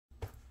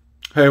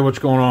Hey, what's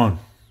going on?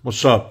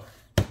 What's up?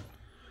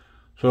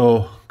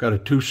 So, got a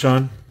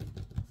TWOSUN.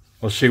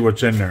 Let's see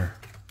what's in there.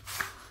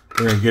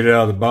 We're going to get it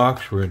out of the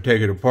box. We're going to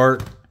take it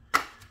apart,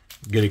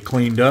 get it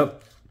cleaned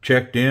up,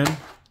 checked in,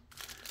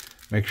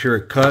 make sure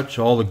it cuts,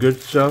 all the good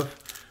stuff.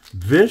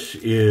 This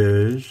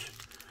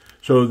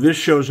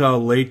shows how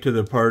late to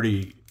the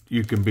party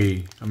you can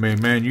be. I mean,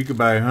 man, you could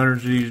buy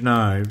hundreds of these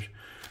knives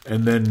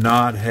and then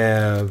not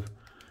have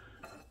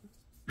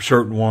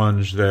certain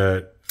ones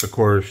that, of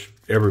course,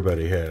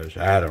 everybody has.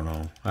 I don't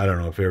know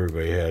if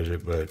everybody has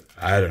it, but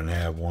I don't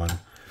have one.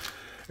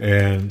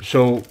 And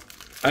so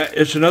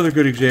it's another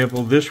good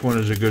example. This one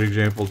is a good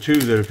example too,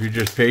 that if you're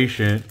just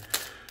patient,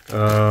 you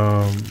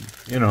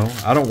know,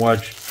 I don't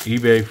watch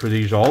eBay for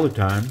these all the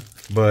time,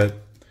 but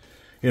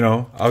you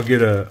know, I'll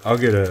get a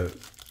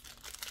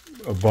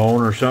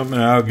bone or something,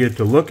 and I'll get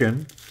to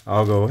looking.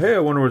 I'll go, hey, I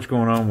wonder what's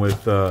going on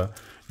with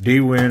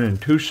DWin and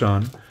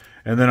TWOSUN,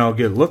 and then I'll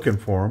get looking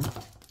for them.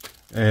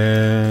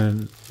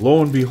 And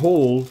lo and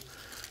behold,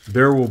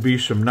 there will be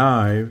some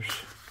knives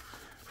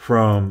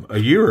from a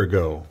year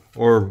ago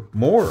or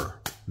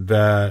more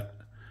that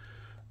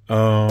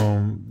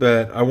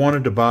that I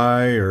wanted to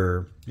buy,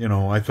 or you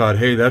know, I thought,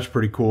 hey, that's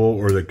pretty cool,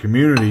 or the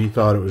community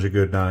thought it was a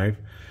good knife,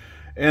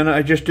 and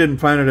I just didn't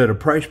find it at a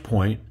price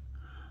point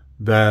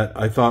that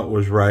I thought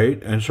was right,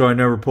 and so I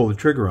never pulled the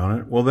trigger on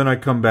it. Well, then I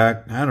come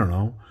back, I don't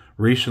know,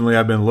 recently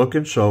I've been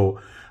looking,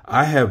 so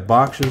I have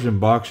boxes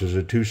and boxes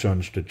of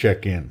TWOSUNs to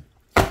check in.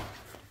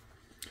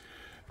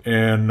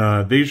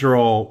 And these are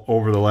all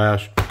over the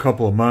last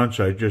couple of months.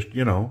 I just,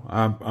 you know,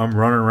 I'm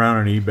running around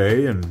on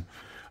eBay, and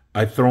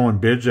I throw in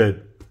bids at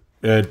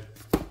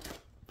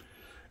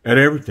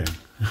everything.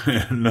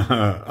 And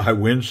I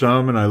win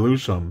some and I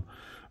lose some.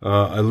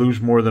 I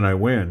lose more than I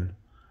win.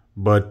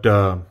 But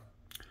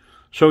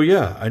so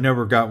yeah, I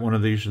never got one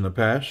of these in the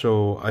past.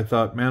 So I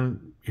thought,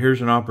 man,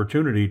 here's an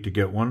opportunity to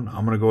get one.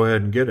 I'm going to go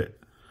ahead and get it.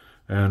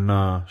 And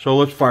so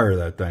let's fire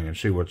that thing and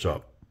see what's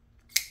up.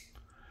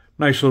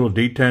 Nice little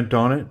detent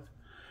on it.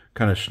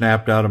 Kind of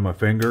snapped out of my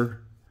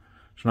finger.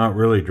 It's not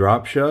really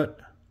drop shut.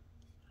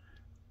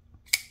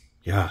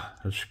 Yeah,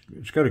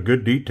 it's got a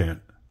good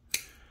detent.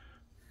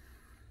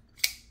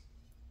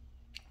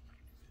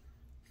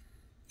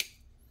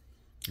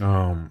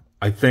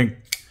 I think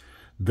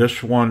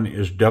this one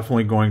is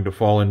definitely going to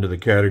fall into the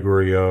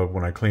category of,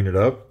 when I clean it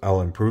up,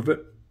 I'll improve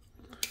it,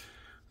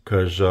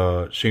 because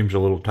it seems a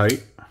little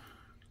tight.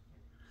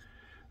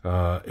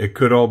 It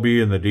could all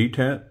be in the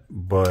detent,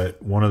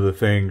 but one of the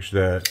things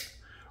that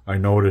I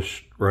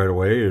noticed right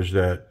away is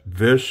that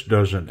this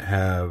doesn't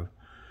have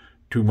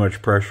too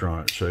much pressure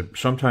on it. So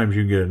sometimes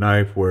you can get a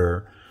knife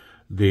where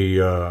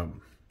the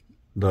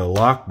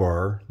lock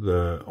bar,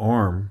 the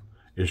arm,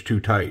 is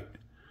too tight,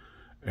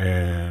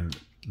 and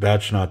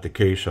that's not the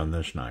case on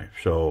this knife.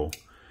 So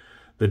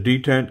the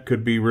detent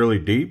could be really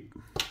deep,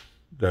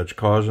 that's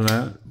causing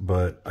that,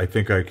 but I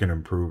think I can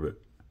improve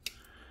it.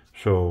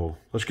 So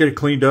let's get it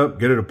cleaned up,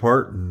 get it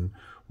apart, and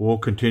we'll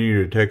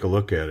continue to take a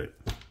look at it.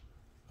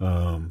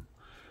 I'm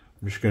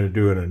just going to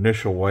do an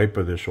initial wipe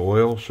of this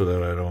oil so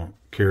that I don't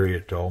carry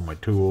it to all my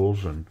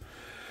tools and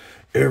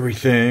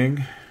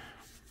everything.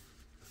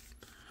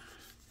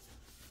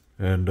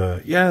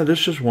 And yeah,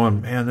 this is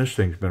one, man, this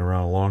thing's been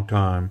around a long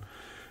time.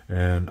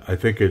 And I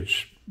think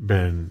it's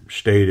been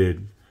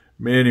stated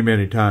many,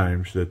 many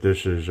times that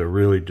this is a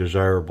really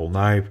desirable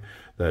knife.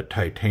 That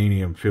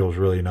titanium feels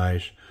really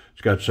nice.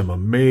 It's got some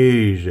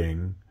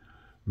amazing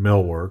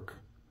millwork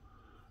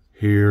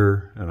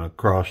here and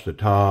across the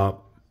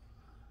top.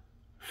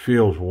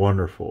 Feels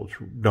wonderful.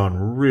 It's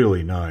done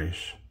really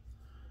nice.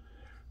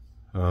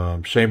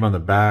 Same on the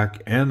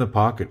back and the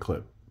pocket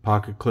clip.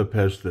 Pocket clip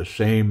has the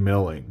same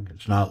milling.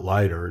 It's not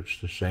lighter,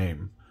 it's the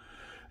same.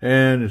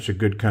 And it's a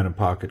good kind of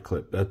pocket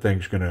clip. That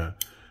thing's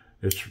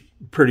it's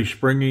pretty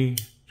springy.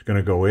 It's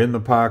gonna go in the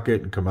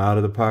pocket and come out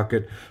of the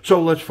pocket.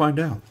 So let's find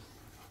out.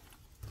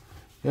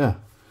 Yeah.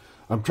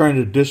 I'm trying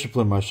to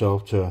discipline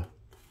myself to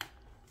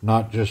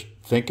not just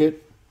think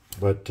it,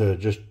 but to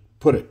just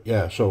put it.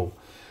 Yeah, so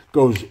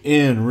goes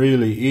in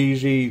really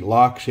easy,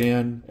 locks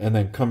in, and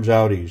then comes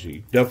out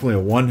easy. Definitely a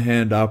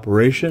one-hand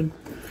operation.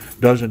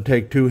 Doesn't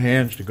take two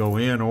hands to go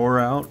in or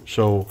out.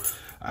 So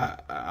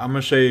I'm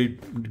going to say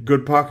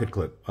good pocket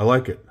clip. I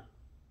like it.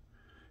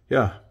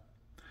 Yeah.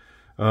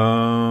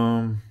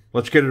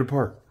 Let's get it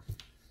apart.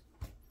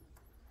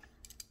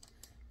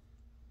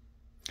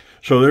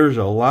 So there's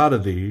a lot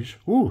of these.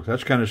 Ooh,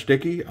 that's kind of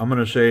sticky. I'm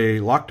going to say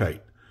Loctite.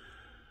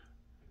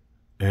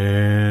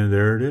 And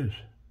there it is.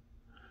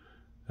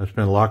 That's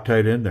been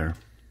Loctite in there.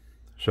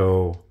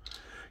 So,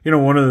 you know,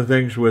 one of the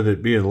things with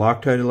it being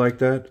Loctite like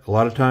that, a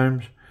lot of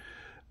times,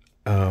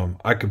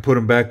 I can put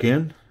them back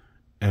in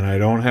and I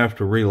don't have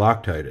to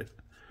re-Loctite it.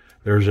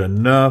 There's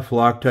enough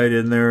Loctite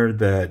in there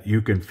that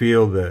you can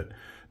feel that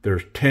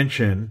there's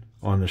tension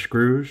on the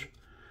screws.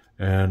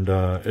 And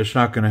it's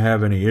not going to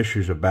have any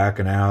issues of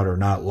backing out or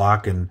not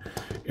locking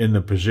in the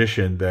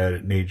position that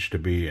it needs to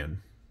be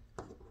in.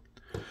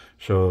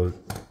 So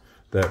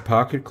that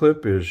pocket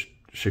clip is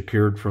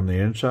secured from the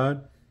inside.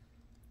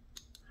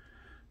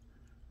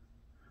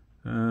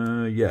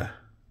 Yeah.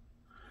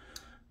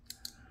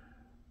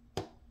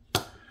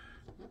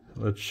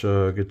 Let's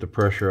get the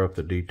pressure off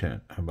the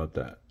detent. How about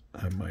that?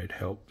 That might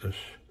help this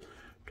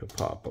to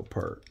pop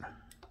apart.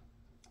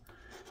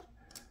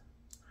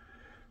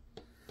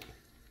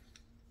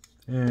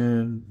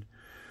 And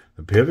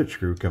the pivot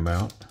screw come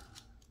out.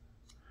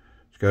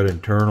 It's got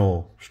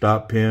internal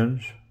stop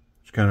pins.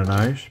 It's kind of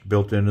nice,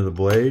 built into the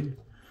blade.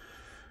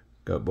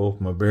 Got both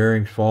my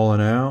bearings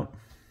falling out.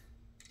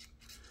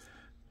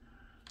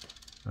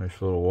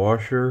 Nice little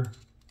washer.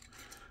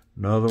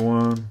 Another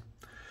one.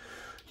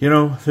 You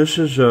know, this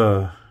is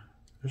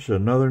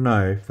another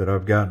knife that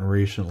I've gotten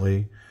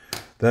recently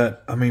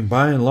that, I mean,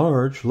 by and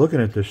large,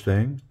 looking at this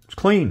thing, it's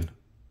clean.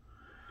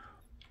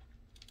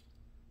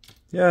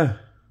 Yeah.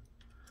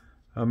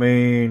 I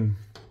mean,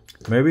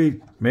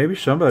 maybe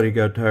somebody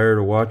got tired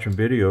of watching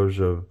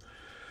videos of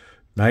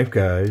knife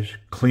guys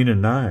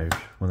cleaning knives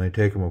when they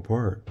take them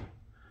apart.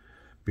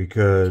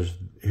 Because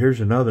here's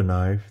another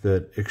knife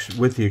that,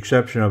 with the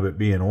exception of it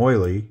being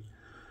oily,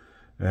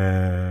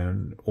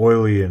 and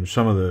oily in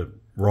some of the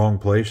wrong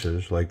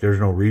places, like there's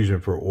no reason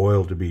for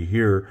oil to be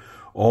here.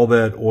 All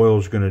that oil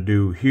is going to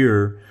do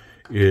here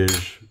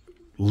is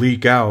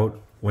leak out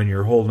when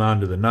you're holding on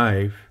to the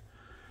knife.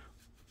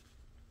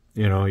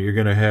 You know, you're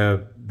going to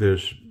have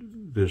this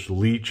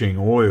leaching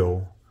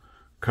oil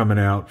coming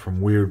out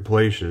from weird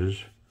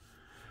places,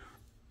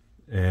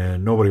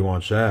 and nobody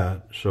wants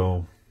that.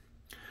 So,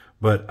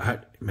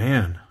 but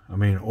man, I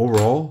mean,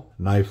 overall,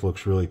 knife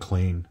looks really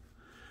clean.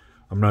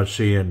 I'm not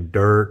seeing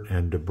dirt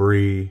and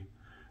debris.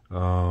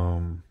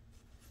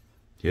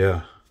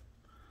 Yeah,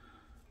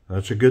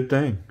 that's a good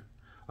thing.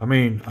 I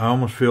mean, I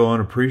almost feel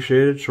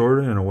unappreciated, sort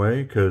of, in a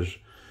way, because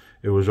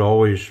it was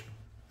always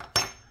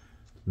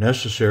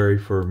necessary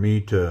for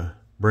me to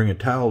bring a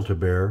towel to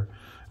bear.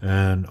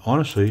 And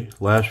honestly,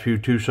 last few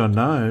TWOSUN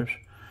knives,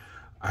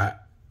 I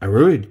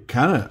really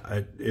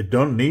it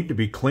don't need to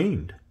be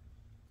cleaned.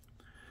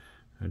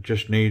 It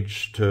just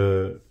needs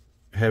to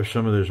have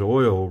some of this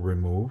oil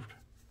removed.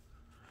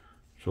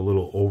 It's a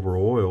little over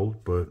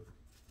oiled, but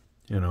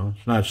you know,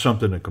 it's not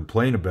something to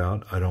complain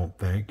about, I don't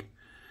think.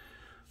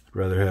 I'd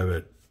rather have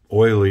it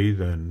oily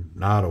than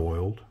not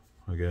oiled,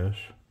 I guess.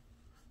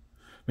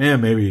 Man,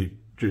 maybe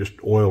just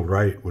oiled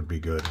right would be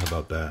good. How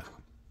about that?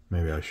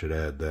 Maybe I should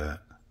add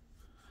that.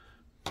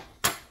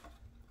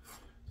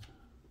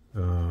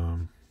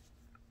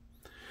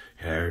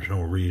 Yeah, there's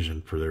no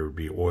reason for there to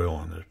be oil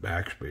on this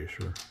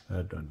backspacer.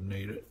 That doesn't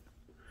need it.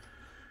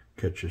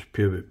 Catch this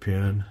pivot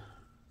pin.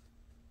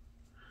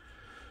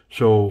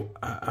 So,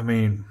 I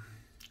mean,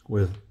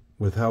 with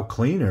how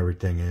clean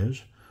everything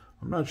is,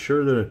 I'm not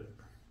sure that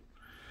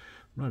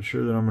I'm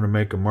going to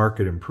make a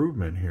market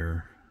improvement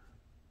here.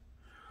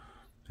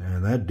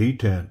 And that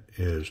detent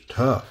is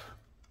tough.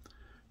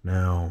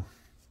 Now,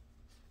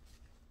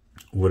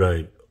 would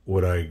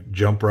I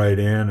jump right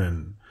in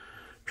and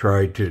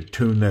try to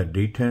tune that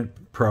detent?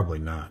 Probably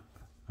not.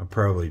 I'll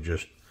probably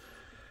just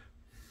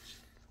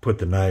put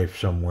the knife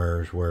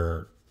somewhere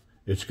where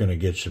it's going to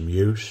get some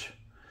use.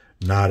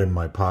 Not in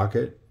my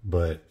pocket,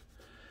 but,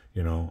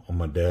 you know, on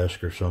my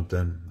desk or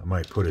something. I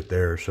might put it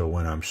there so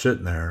when I'm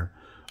sitting there,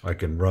 I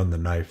can run the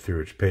knife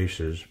through its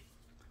paces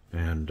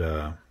and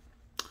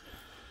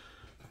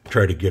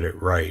try to get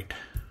it right.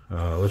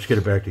 Let's get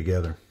it back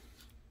together.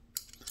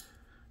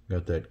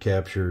 Got that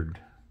captured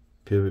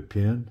pivot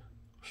pin.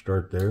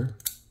 Start there.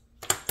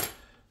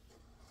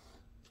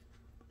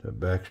 That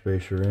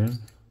backspacer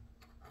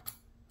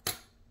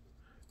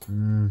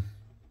in.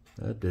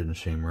 That didn't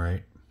seem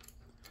right.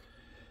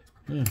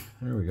 Yeah,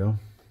 there we go.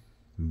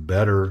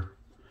 Better.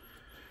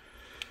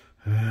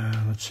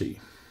 Let's see.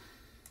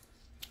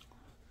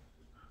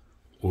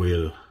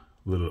 Oil,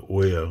 little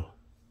oil.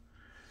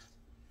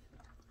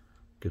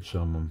 Get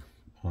some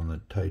on the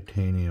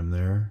titanium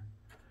there.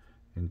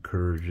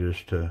 Encourage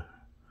this to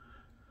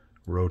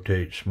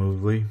rotate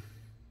smoothly.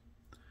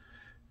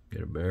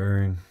 Get a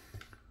bearing.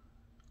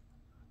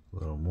 A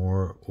little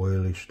more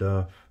oily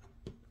stuff.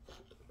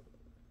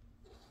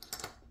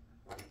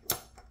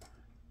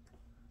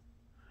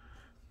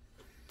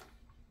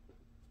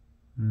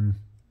 Let's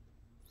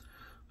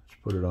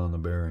put it on the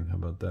bearing. How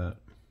about that?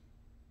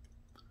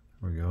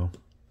 There we go.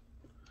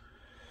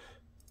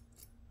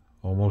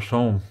 Almost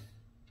home.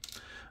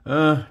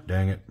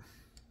 Dang it.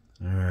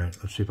 Alright,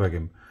 let's see if I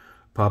can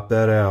pop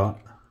that out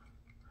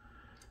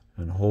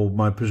and hold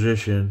my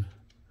position,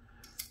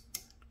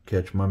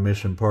 catch my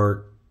missing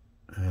part,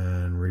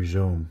 and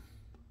resume.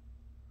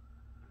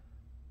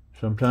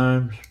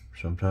 Sometimes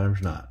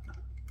not.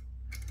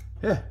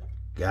 Yeah,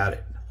 got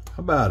it.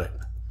 How about it?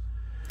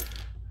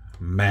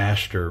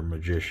 Master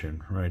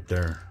magician right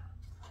there.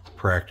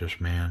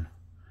 Practice, man.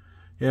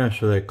 Yeah,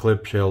 so that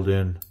clip's held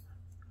in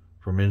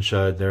from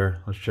inside there.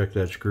 Let's check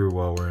that screw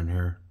while we're in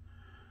here.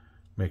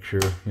 Make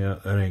sure, yeah,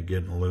 that ain't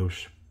getting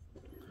loose.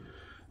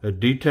 That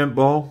detent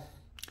ball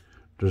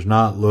does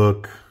not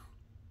look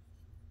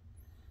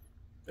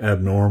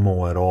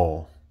abnormal at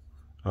all.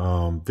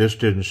 This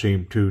didn't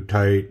seem too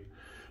tight.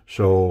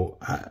 So,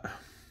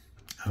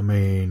 I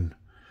mean,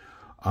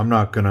 I'm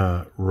not going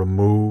to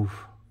remove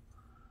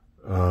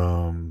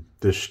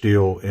this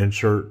steel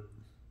insert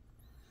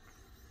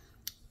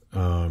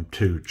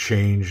to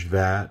change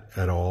that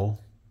at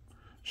all.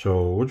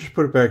 So we'll just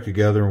put it back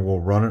together and we'll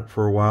run it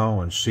for a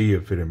while and see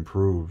if it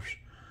improves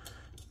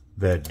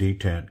that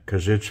detent,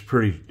 because it's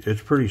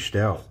pretty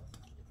stout.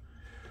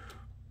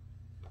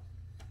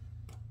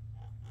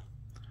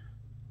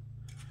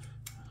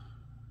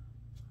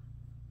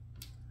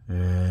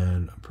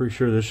 And I'm pretty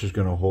sure this is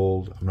going to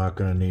hold. I'm not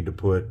going to need to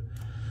put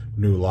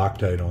new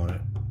Loctite on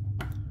it.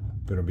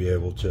 I'm going to be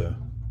able to,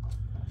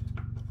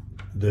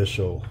 this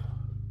will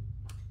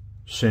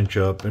cinch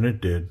up, and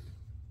it did.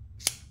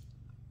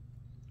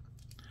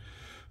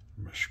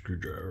 My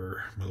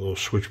screwdriver, my little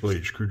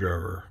switchblade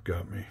screwdriver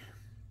got me.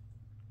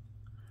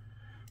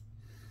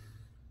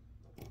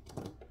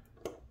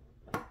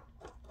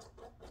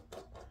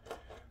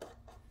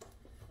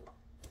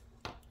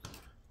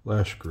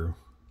 Last screw.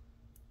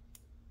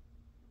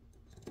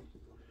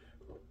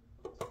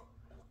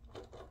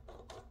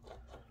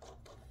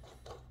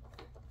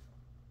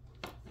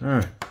 All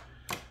right,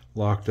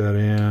 lock that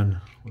in,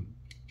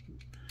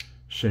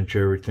 cinch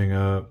everything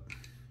up,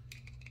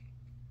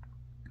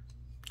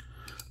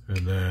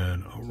 and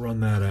then I'll run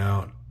that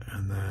out,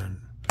 and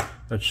then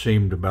that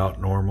seemed about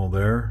normal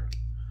there.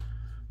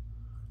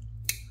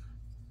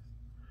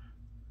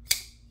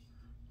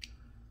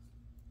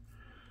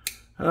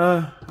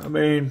 I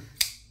mean,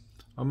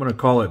 I'm going to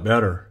call it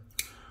better.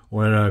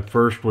 When I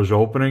first was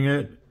opening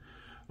it,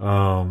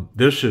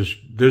 this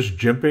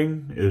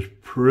jimping is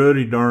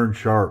pretty darn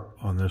sharp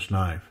on this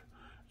knife.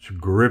 It's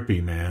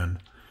grippy, man,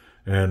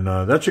 and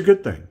that's a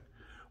good thing.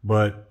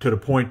 But to the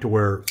point to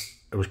where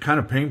it was kind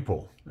of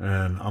painful,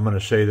 and I'm going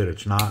to say that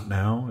it's not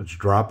now. It's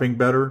dropping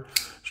better.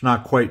 It's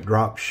not quite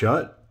dropped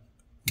shut,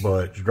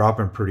 but it's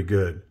dropping pretty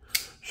good.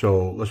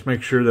 So let's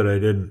make sure that I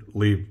didn't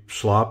leave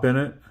slop in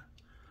it.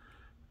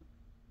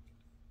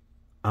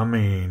 I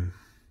mean,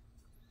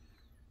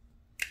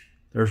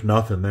 there's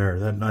nothing there.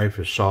 That knife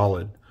is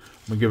solid.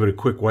 I'm gonna give it a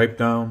quick wipe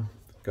down.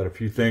 Got a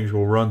few things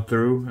we'll run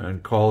through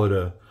and call it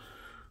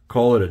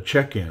a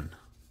check-in.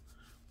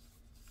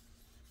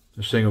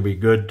 This thing will be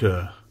good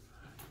to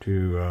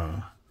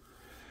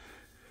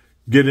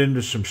get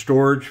into some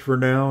storage for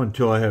now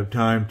until I have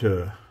time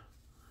to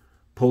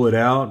pull it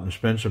out and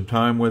spend some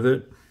time with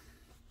it.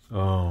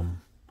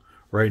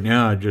 Right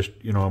now, I just,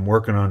 I'm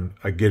working on,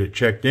 I get it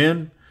checked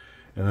in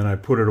and then I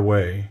put it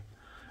away.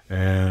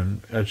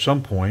 And at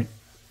some point,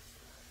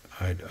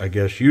 I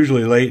guess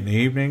usually late in the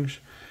evenings,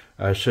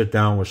 I sit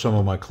down with some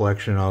of my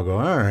collection and I'll go,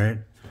 all right,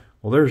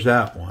 well, there's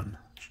that one.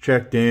 It's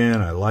checked in.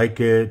 I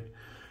like it.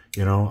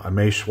 I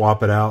may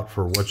swap it out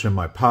for what's in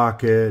my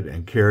pocket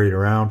and carry it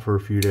around for a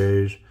few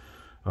days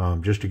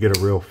just to get a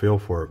real feel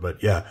for it.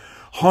 But yeah,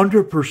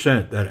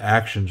 100% that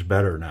action's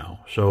better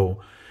now.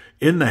 So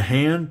in the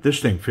hand, this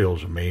thing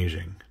feels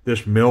amazing.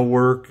 This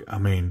millwork, I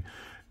mean,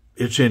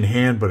 it's in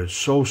hand, but it's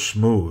so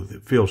smooth.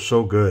 It feels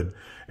so good.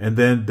 And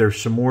then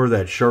there's some more of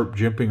that sharp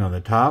jimping on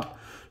the top.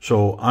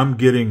 So I'm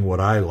getting what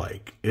I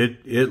like.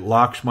 It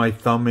locks my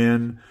thumb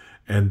in,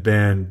 and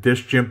then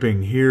this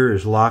jimping here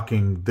is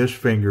locking this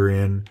finger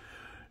in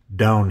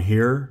down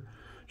here.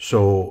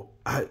 So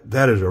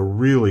that is a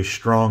really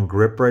strong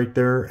grip right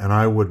there, and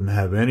I wouldn't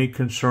have any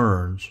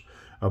concerns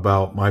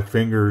about my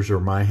fingers or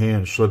my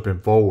hand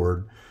slipping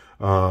forward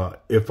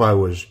if I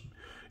was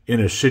in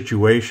a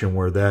situation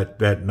where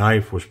that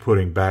knife was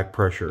putting back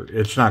pressure.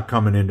 It's not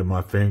coming into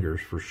my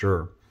fingers for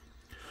sure.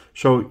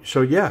 So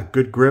yeah,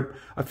 good grip.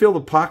 I feel the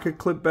pocket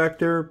clip back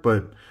there,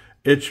 but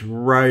it's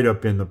right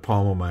up in the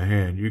palm of my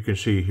hand. You can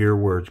see here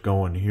where it's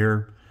going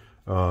here.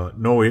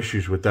 No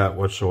issues with that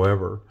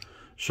whatsoever.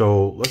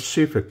 So let's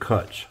see if it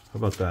cuts.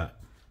 How about that?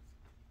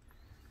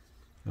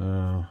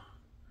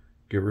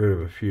 Get rid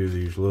of a few of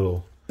these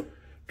little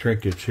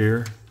trinkets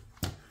here.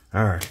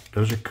 All right,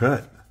 does it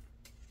cut?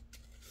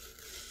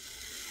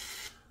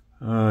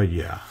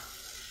 Yeah.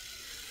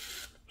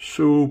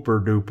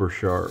 Super duper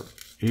sharp.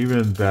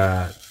 Even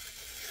that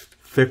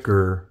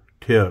thicker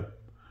tip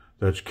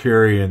that's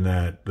carrying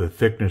the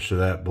thickness of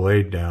that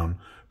blade down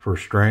for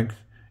strength,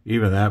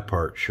 even that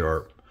part's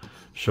sharp.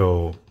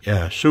 So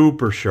yeah,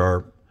 super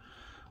sharp.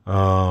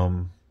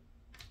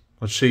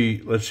 Let's see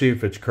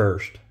if it's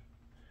cursed.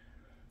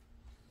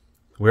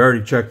 We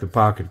already checked the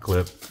pocket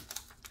clip.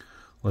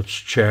 Let's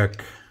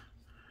check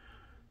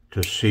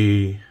to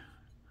see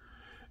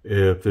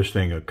if this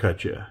thing will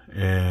cut you.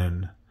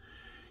 And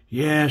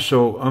yeah,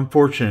 so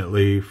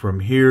unfortunately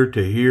from here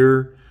to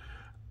here,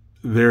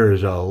 there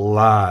is a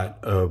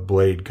lot of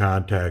blade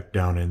contact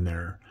down in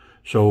there.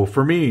 So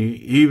for me,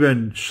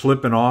 even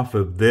slipping off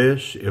of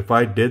this, if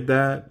I did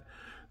that,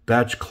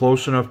 that's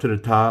close enough to the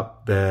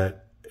top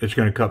that it's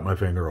going to cut my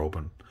finger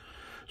open.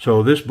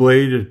 So this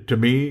blade, to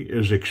me,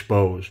 is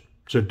exposed.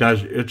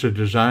 It's a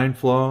design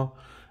flaw,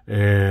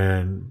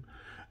 and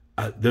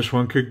this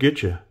one could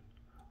get you.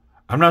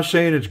 I'm not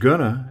saying it's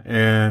gonna,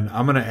 and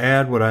I'm going to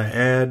add what I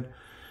add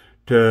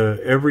to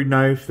every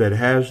knife that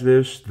has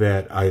this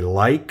that I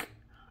like.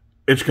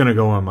 It's going to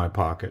go in my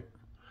pocket.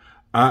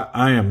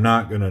 I am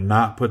not going to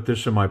not put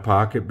this in my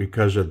pocket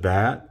because of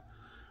that.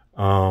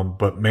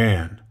 But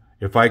man,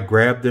 if I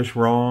grab this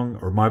wrong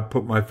or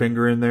put my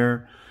finger in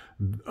there,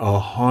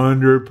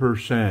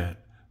 100%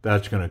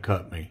 that's going to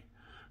cut me.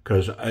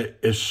 Because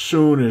as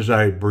soon as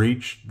I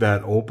breach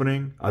that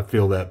opening, I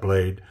feel that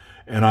blade.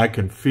 And I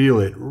can feel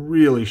it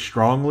really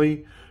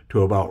strongly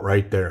to about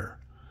right there.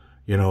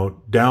 You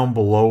know, down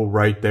below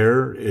right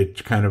there,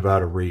 it's kind of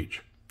out of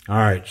reach. All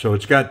right, so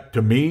it's got,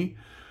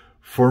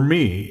 for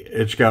me,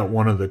 it's got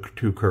one of the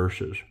two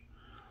curses.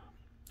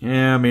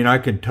 Yeah, I mean, I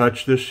can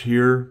touch this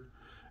here,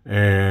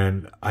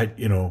 and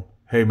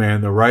hey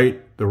man, the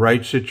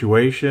right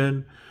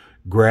situation,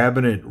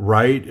 grabbing it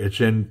right,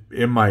 it's in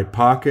my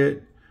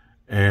pocket,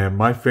 and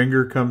my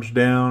finger comes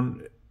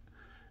down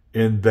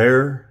in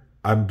there,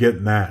 I'm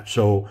getting that.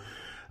 So,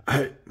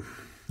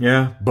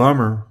 yeah,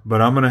 bummer,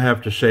 but I'm going to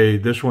have to say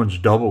this one's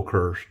double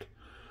cursed.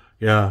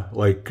 Yeah,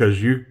 like,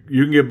 because you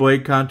can get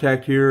blade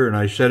contact here, and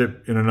I said it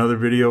in another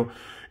video.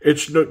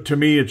 To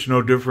me, it's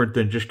no different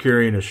than just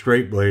carrying a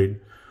straight blade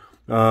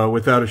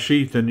without a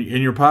sheath in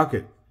your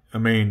pocket. I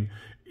mean,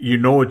 you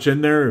know it's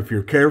in there. If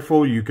you're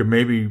careful, you can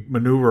maybe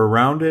maneuver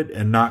around it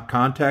and not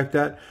contact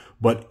that.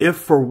 But if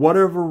for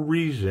whatever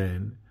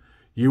reason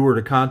you were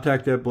to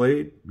contact that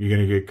blade, you're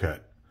going to get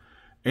cut.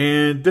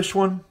 And this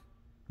one,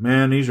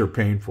 man, these are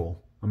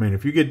painful. I mean,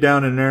 if you get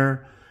down in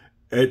there,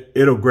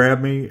 it'll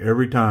grab me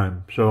every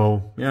time.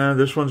 So, yeah,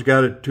 this one's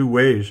got it two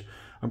ways.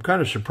 I'm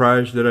kind of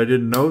surprised that I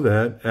didn't know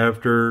that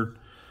after,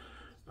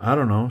 I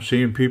don't know,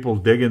 seeing people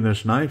digging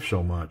this knife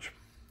so much.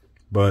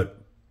 But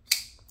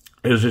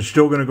is it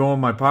still going to go in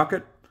my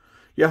pocket?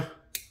 Yeah.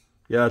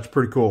 Yeah, it's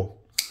pretty cool.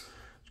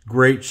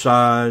 Great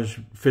size,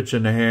 fits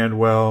in the hand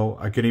well.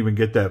 I can even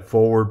get that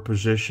forward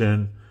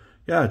position.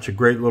 Yeah, it's a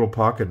great little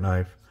pocket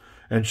knife.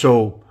 And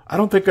so, I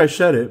don't think I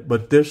said it,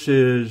 but this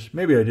is,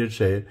 maybe I did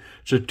say it.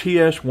 It's a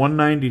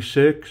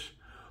TS196,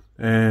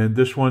 and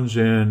this one's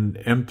in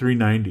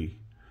M390.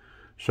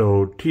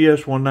 So,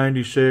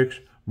 TS196,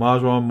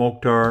 Maswa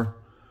Mokhtar,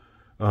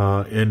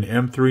 in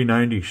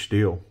M390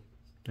 steel.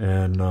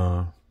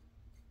 And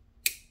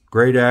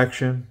great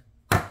action.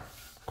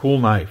 Cool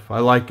knife. I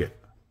like it.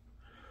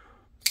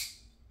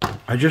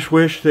 I just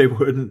wish they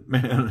wouldn't,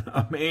 man.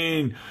 I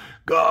mean,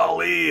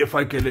 golly, if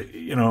I could,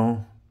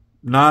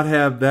 not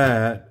have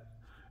that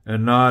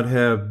and not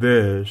have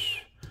this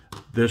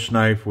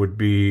knife would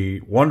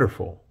be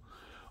wonderful.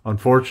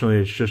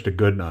 Unfortunately, it's just a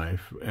good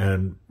knife.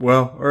 And,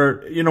 well,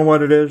 or you know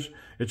what it is?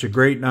 It's a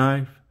great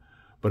knife,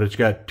 but it's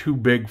got two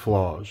big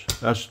flaws.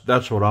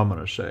 That's what I'm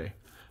going to say.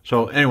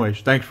 So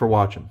anyways, thanks for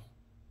watching.